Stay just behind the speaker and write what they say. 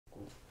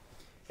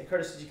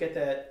Curtis, did you get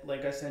that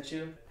link I sent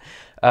you?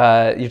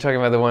 You're talking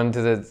about the one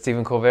to the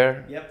Stephen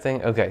Colbert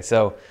thing? Okay,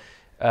 so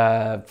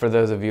for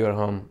those of you at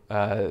home,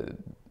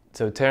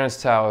 so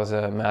Terence Tao is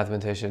a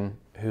mathematician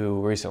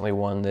who recently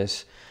won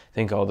this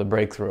thing called the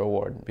Breakthrough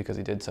Award because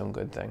he did some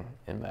good thing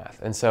in math.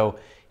 And so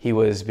he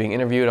was being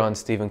interviewed on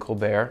Stephen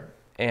Colbert,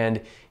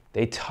 and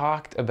they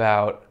talked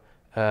about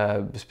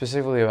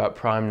specifically about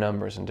prime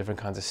numbers and different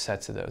kinds of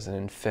sets of those and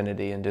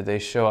infinity, and do they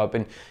show up?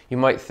 And you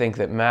might think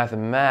that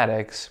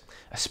mathematics,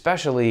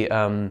 especially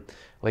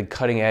like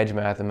cutting edge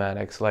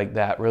mathematics like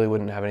that, really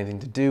wouldn't have anything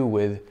to do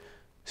with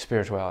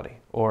spirituality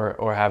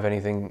or have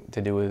anything to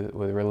do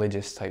with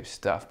religious type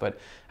stuff. But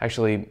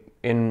actually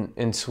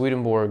in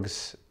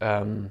Swedenborg's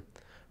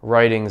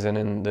writings and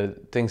in the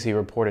things he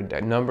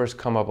reported, numbers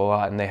come up a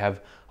lot and they have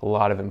a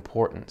lot of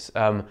importance.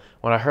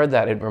 When I heard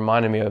that, it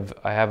reminded me of,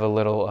 I have a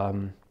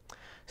little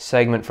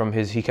segment from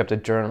he kept a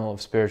journal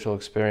of spiritual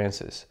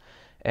experiences.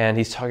 And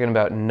he's talking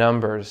about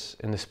numbers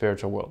in the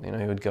spiritual world. You know,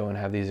 he would go and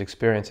have these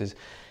experiences.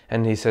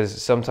 And he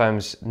says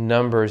sometimes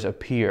numbers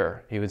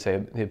appear. He would say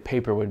the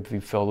paper would be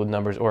filled with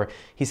numbers. Or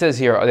he says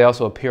here, they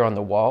also appear on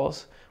the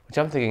walls, which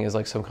I'm thinking is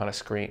like some kind of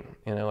screen,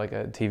 you know, like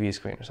a TV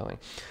screen or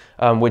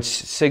something, which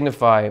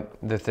signify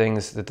the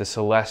things that the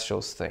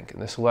celestials think.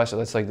 And the celestial,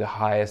 that's like the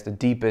highest, the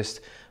deepest,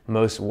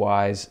 most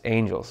wise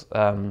angels.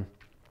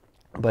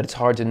 But it's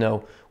hard to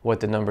know what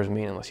the numbers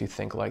mean unless you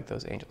think like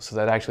those angels. So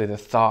that actually the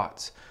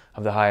thoughts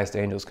of the highest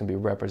angels can be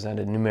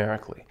represented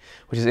numerically,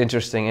 which is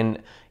interesting.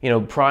 And, you know,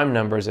 prime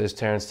numbers, as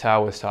Terence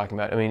Tao was talking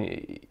about, I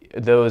mean,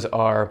 those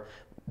are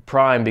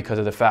prime because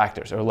of the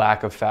factors or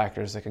lack of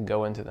factors that can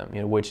go into them.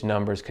 You know, which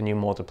numbers can you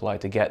multiply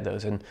to get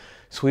those? And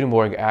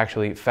Swedenborg,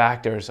 actually,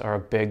 factors are a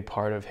big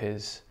part of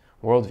his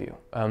worldview.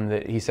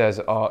 That he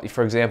says,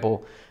 for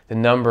example, the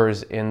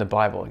numbers in the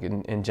Bible,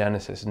 in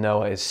Genesis,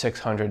 Noah is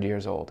 600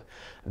 years old.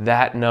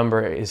 That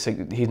number is,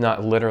 he's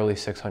not literally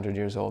 600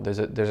 years old. There's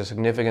a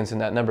significance in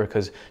that number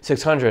because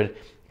 600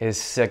 is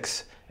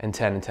 6 and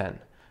 10 and 10.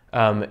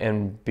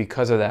 And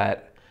because of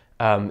that,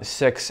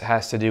 6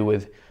 has to do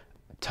with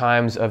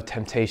times of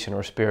temptation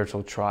or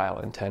spiritual trial,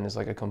 and 10 is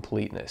like a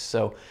completeness.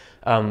 So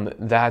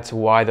that's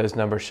why those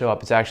numbers show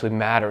up. It actually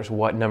matters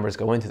what numbers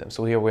go into them.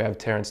 So here we have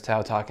Terence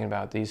Tao talking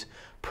about these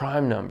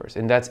prime numbers,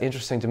 and that's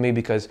interesting to me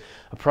because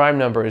a prime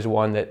number is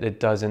one that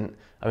doesn't,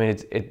 I mean,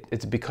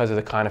 it's because of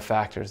the kind of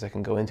factors that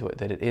can go into it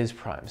that it is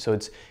prime. So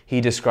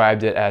he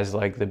described it as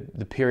like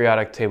the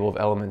periodic table of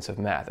elements of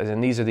math, as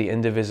in these are the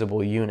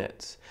indivisible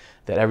units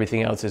that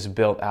everything else is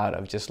built out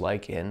of, just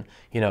like in,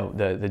 you know,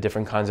 the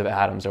different kinds of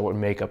atoms are what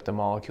make up the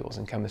molecules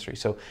in chemistry.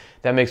 So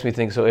that makes me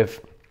think,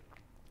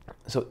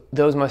 so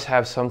those must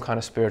have some kind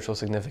of spiritual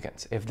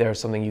significance. If there's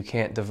something you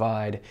can't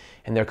divide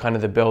and they're kind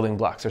of the building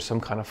blocks, there's some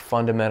kind of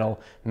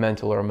fundamental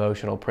mental or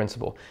emotional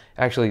principle.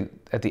 Actually,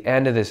 at the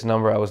end of this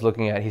number I was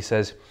looking at, he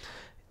says,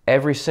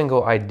 every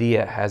single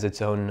idea has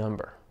its own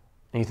number.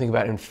 And you think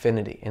about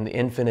infinity and the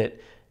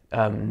infinite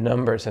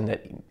numbers,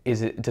 and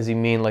does he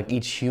mean like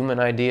each human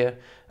idea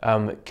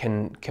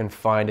can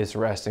find its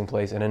resting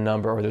place in a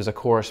number, or there's a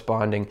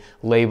corresponding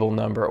label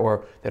number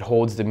or that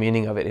holds the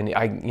meaning of it? And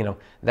you know,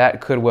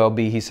 that could well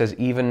be, he says,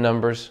 even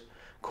numbers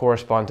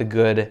correspond to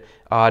good,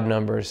 odd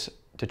numbers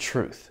to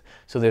truth.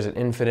 So there's an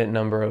infinite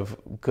number of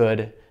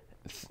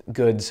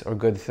goods or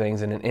good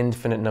things and an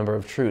infinite number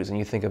of truths. And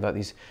you think about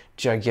these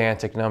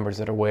gigantic numbers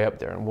that are way up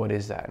there, and what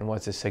is that and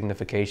what's the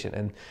signification?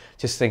 And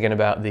just thinking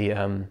about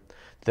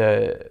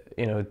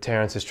you know,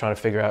 Terence is trying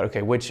to figure out,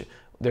 okay,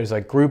 there's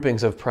like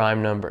groupings of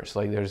prime numbers.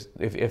 Like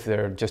if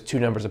they're just two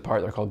numbers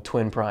apart, they're called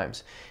twin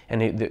primes.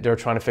 And they're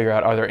trying to figure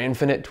out, are there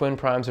infinite twin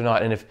primes or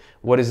not? And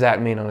what does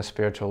that mean on a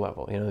spiritual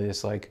level? You know,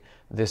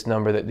 this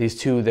number, these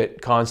two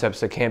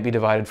concepts that can't be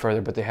divided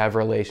further, but they have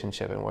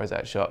relationship, and where does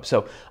that show up?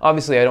 So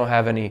obviously I don't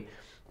have any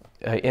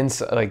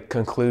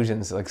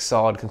conclusions, like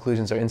solid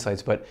conclusions or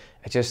insights, but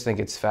I just think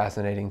it's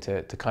fascinating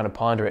to kind of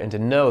ponder it and to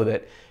know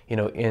that, you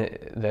know,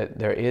 that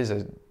there is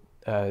a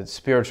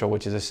spiritual,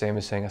 which is the same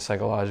as saying a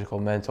psychological,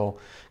 mental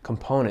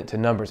component to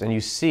numbers. And you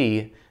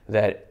see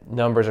that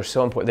numbers are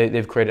so important.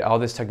 They've created all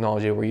this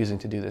technology we're using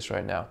to do this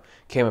right now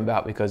came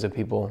about because of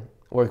people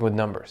working with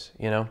numbers,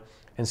 you know?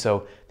 And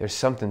so there's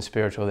something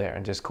spiritual there,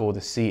 and just cool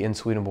to see in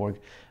Swedenborg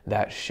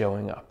that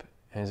showing up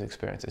in his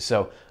experiences.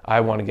 So I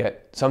want to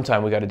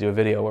sometime we got to do a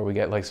video where we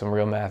get like some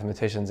real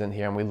mathematicians in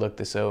here and we look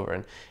this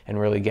over and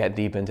really get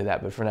deep into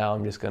that. But for now,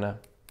 I'm just gonna,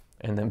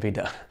 and then be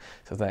done.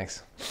 So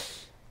thanks.